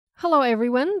Hello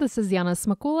everyone, this is Yana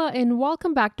Smakula and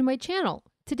welcome back to my channel.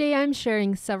 Today I'm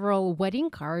sharing several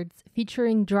wedding cards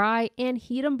featuring dry and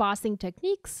heat embossing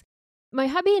techniques. My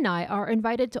hubby and I are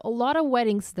invited to a lot of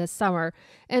weddings this summer,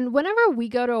 and whenever we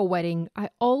go to a wedding, I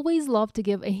always love to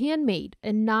give a handmade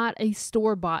and not a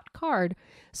store-bought card,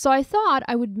 so I thought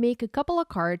I would make a couple of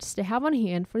cards to have on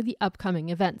hand for the upcoming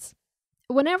events.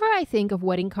 Whenever I think of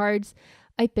wedding cards,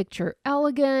 I picture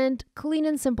elegant, clean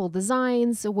and simple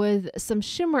designs with some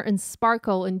shimmer and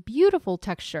sparkle and beautiful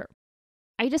texture.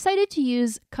 I decided to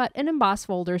use cut and emboss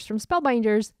folders from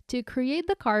Spellbinders to create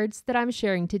the cards that I'm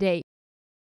sharing today.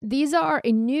 These are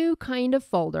a new kind of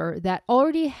folder that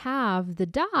already have the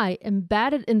die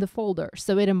embedded in the folder,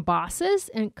 so it embosses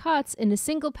and cuts in a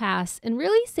single pass and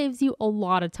really saves you a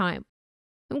lot of time.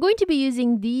 I'm going to be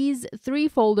using these 3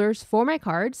 folders for my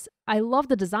cards. I love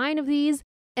the design of these,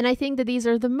 and I think that these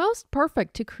are the most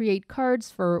perfect to create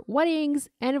cards for weddings,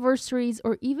 anniversaries,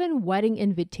 or even wedding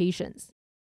invitations.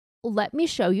 Let me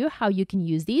show you how you can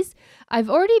use these. I've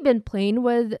already been playing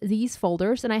with these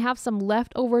folders and I have some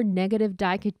leftover negative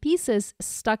die cut pieces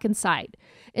stuck inside.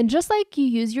 And just like you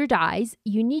use your dies,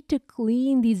 you need to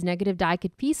clean these negative die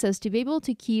cut pieces to be able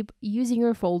to keep using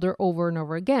your folder over and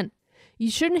over again. You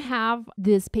shouldn't have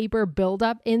this paper build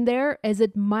up in there as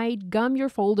it might gum your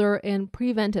folder and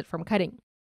prevent it from cutting.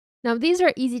 Now, these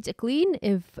are easy to clean.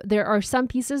 If there are some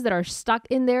pieces that are stuck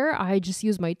in there, I just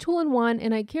use my tool-in-one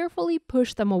and I carefully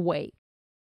push them away.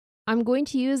 I'm going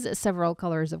to use several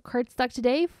colors of cardstock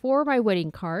today for my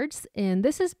wedding cards, and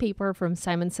this is paper from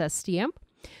Simon Says Stamp,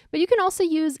 but you can also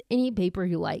use any paper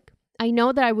you like. I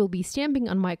know that I will be stamping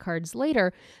on my cards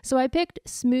later, so I picked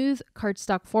smooth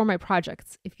cardstock for my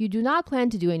projects. If you do not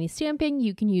plan to do any stamping,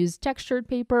 you can use textured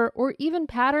paper or even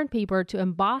patterned paper to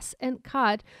emboss and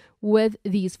cut with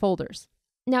these folders.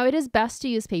 Now, it is best to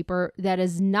use paper that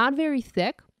is not very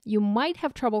thick. You might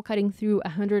have trouble cutting through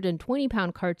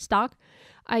 120-pound cardstock.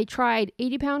 I tried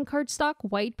 80-pound cardstock,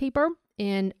 white paper,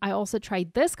 and I also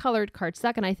tried this colored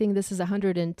cardstock, and I think this is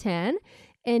 110,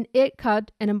 and it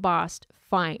cut and embossed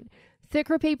fine.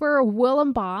 Thicker paper will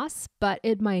emboss, but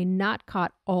it might not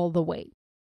cut all the way.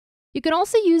 You can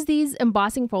also use these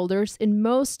embossing folders in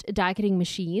most die cutting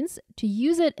machines. To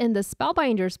use it in the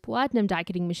Spellbinders Platinum Die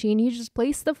Cutting machine, you just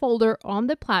place the folder on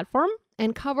the platform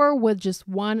and cover with just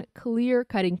one clear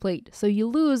cutting plate. So you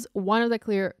lose one of the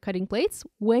clear cutting plates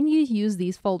when you use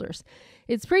these folders.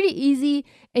 It's pretty easy,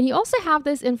 and you also have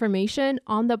this information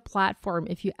on the platform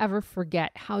if you ever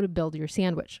forget how to build your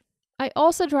sandwich. I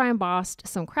also dry embossed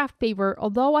some craft paper,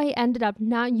 although I ended up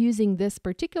not using this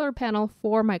particular panel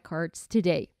for my cards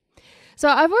today. So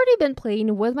I've already been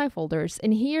playing with my folders,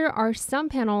 and here are some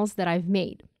panels that I've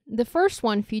made. The first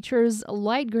one features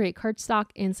light gray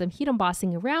cardstock and some heat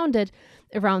embossing around it,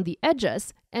 around the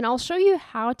edges, and I'll show you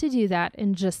how to do that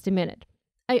in just a minute.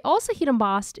 I also heat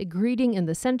embossed a greeting in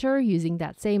the center using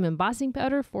that same embossing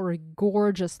powder for a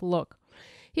gorgeous look.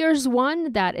 Here's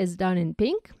one that is done in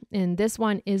pink, and this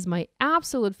one is my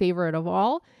absolute favorite of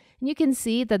all. And you can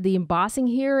see that the embossing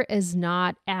here is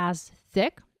not as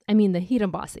thick. I mean the heat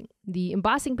embossing. The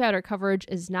embossing powder coverage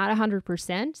is not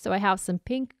 100%, so I have some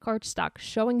pink cardstock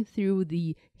showing through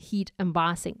the heat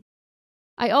embossing.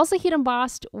 I also heat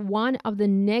embossed one of the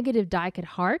negative die cut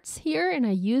hearts here, and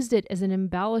I used it as an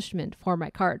embellishment for my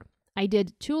card. I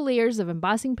did 2 layers of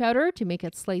embossing powder to make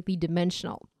it slightly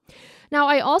dimensional. Now,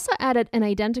 I also added an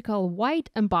identical white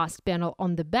embossed panel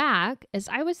on the back as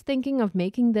I was thinking of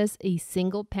making this a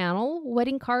single panel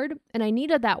wedding card, and I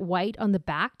needed that white on the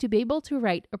back to be able to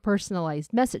write a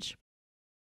personalized message.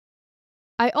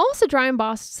 I also dry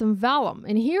embossed some vellum,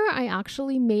 and here I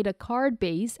actually made a card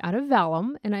base out of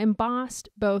vellum, and I embossed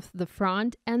both the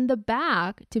front and the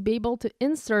back to be able to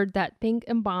insert that pink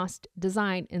embossed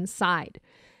design inside.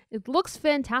 It looks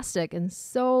fantastic and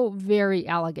so very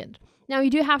elegant. Now, you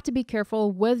do have to be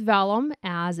careful with vellum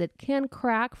as it can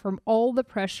crack from all the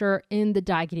pressure in the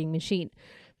die cutting machine.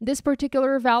 This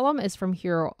particular vellum is from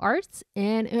Hero Arts,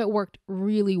 and it worked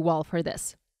really well for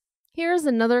this. Here's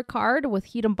another card with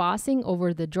heat embossing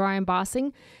over the dry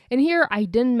embossing, and here I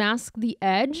didn't mask the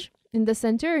edge in the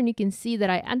center, and you can see that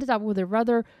I ended up with a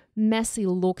rather messy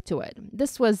look to it.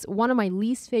 This was one of my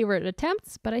least favorite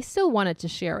attempts, but I still wanted to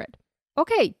share it.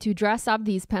 Okay, to dress up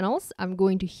these panels, I'm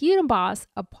going to heat emboss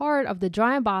a part of the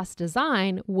dry emboss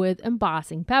design with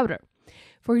embossing powder.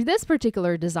 For this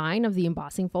particular design of the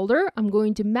embossing folder, I'm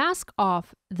going to mask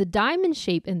off the diamond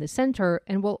shape in the center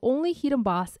and will only heat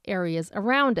emboss areas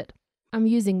around it. I'm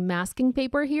using masking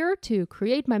paper here to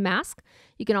create my mask.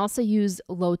 You can also use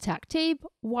low-tack tape,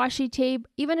 washi tape,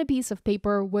 even a piece of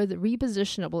paper with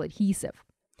repositionable adhesive.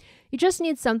 You just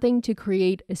need something to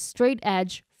create a straight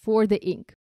edge for the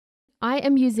ink. I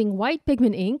am using white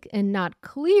pigment ink and not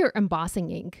clear embossing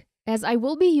ink, as I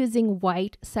will be using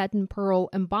white satin pearl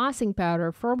embossing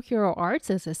powder from Hero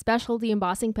Arts as a specialty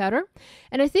embossing powder.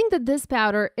 And I think that this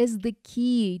powder is the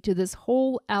key to this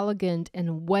whole elegant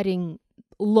and wedding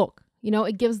look. You know,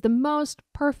 it gives the most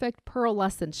perfect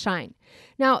pearlescent shine.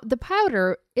 Now, the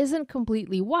powder isn't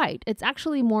completely white. It's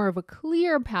actually more of a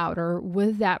clear powder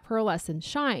with that pearlescent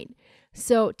shine.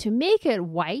 So to make it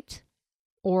white,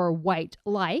 or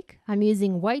white-like, I'm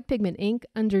using white pigment ink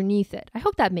underneath it. I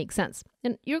hope that makes sense.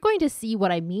 And you're going to see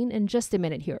what I mean in just a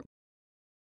minute here.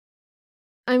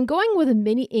 I'm going with a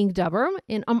mini ink dabber,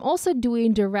 and I'm also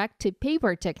doing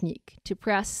direct-to-paper technique to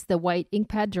press the white ink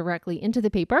pad directly into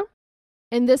the paper.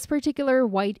 And this particular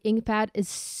white ink pad is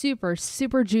super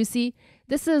juicy.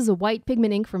 This is white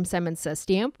pigment ink from Simon Says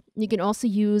Stamp. You can also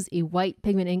use a white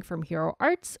pigment ink from Hero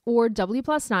Arts or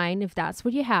W+9 if that's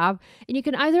what you have. And you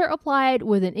can either apply it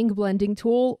with an ink blending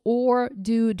tool or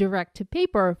do direct to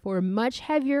paper for a much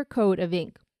heavier coat of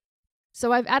ink.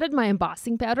 So I've added my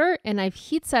embossing powder and I've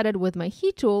heat set it with my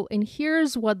heat tool, and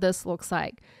here's what this looks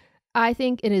like. I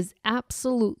think it is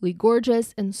absolutely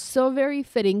gorgeous and so very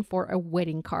fitting for a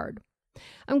wedding card.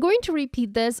 I'm going to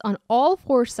repeat this on all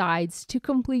 4 sides to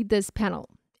complete this panel,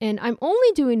 and I'm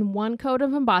only doing 1 coat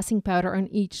of embossing powder on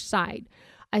each side.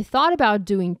 I thought about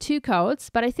doing 2 coats,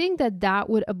 but I think that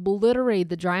would obliterate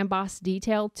the dry emboss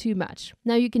detail too much.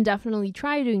 Now you can definitely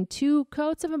try doing 2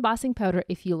 coats of embossing powder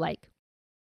if you like.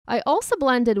 I also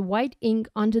blended white ink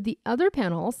onto the other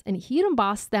panels and heat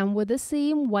embossed them with the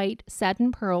same white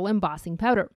satin pearl embossing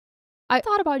powder. I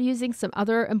thought about using some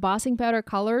other embossing powder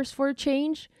colors for a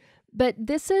change, but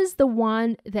this is the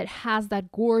one that has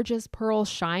that gorgeous pearl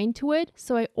shine to it,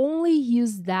 so I only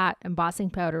used that embossing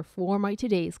powder for my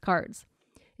today's cards.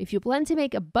 If you plan to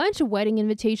make a bunch of wedding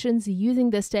invitations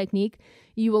using this technique,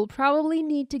 you will probably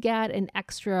need to get an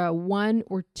extra 1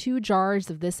 or 2 jars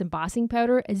of this embossing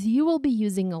powder, as you will be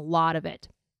using a lot of it.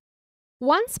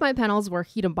 Once my panels were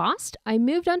heat embossed, I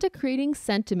moved on to creating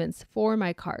sentiments for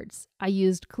my cards. I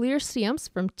used clear stamps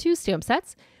from 2 stamp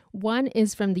sets. One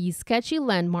is from the Sketchy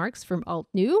Landmarks from Alt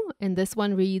New, and this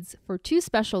one reads, "For 2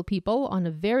 special people on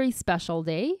a very special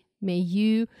day, may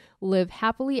you live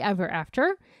happily ever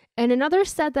after." And another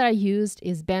set that I used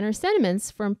is Banner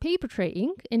Sentiments from Paper Tray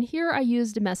Ink, and here I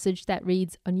used a message that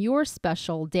reads, "On your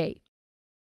special day."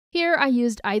 Here I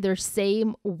used either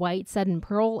same white satin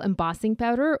pearl embossing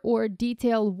powder or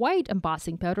detailed white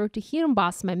embossing powder to heat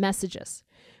emboss my messages.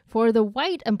 For the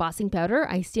white embossing powder,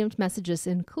 I stamped messages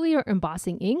in clear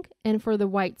embossing ink, and for the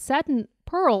white satin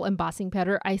pearl embossing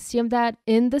powder, I stamped that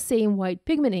in the same white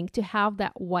pigment ink to have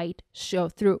that white show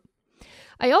through.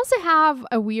 I also have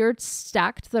a weird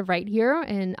stack to the right here,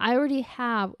 and I already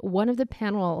have one of the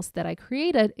panels that I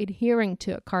created adhering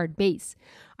to a card base.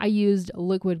 I used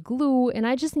liquid glue, and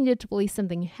I just needed to place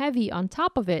something heavy on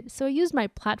top of it, so I used my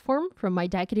platform from my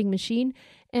die cutting machine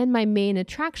and my main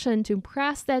attraction to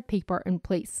press that paper in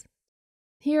place.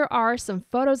 Here are some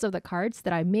photos of the cards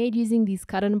that I made using these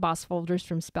cut and emboss folders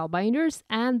from Spellbinders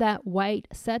and that white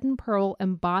satin pearl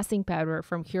embossing powder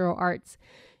from Hero Arts.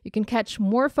 You can catch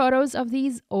more photos of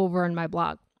these over on my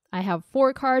blog. I have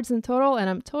 4 cards in total, and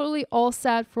I'm totally all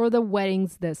set for the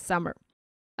weddings this summer.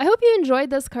 I hope you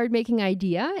enjoyed this card making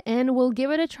idea and will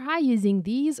give it a try using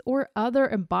these or other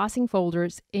embossing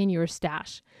folders in your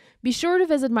stash. Be sure to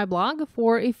visit my blog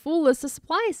for a full list of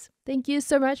supplies. Thank you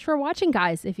so much for watching,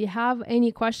 guys. If you have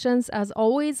any questions, as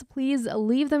always, please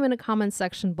leave them in the comments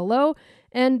section below,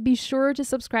 and be sure to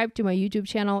subscribe to my YouTube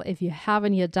channel if you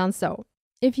haven't yet done so.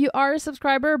 If you are a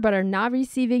subscriber but are not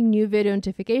receiving new video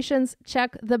notifications,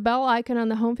 check the bell icon on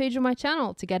the homepage of my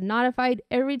channel to get notified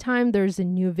every time there's a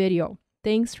new video.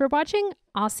 Thanks for watching.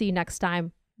 I'll see you next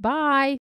time. Bye!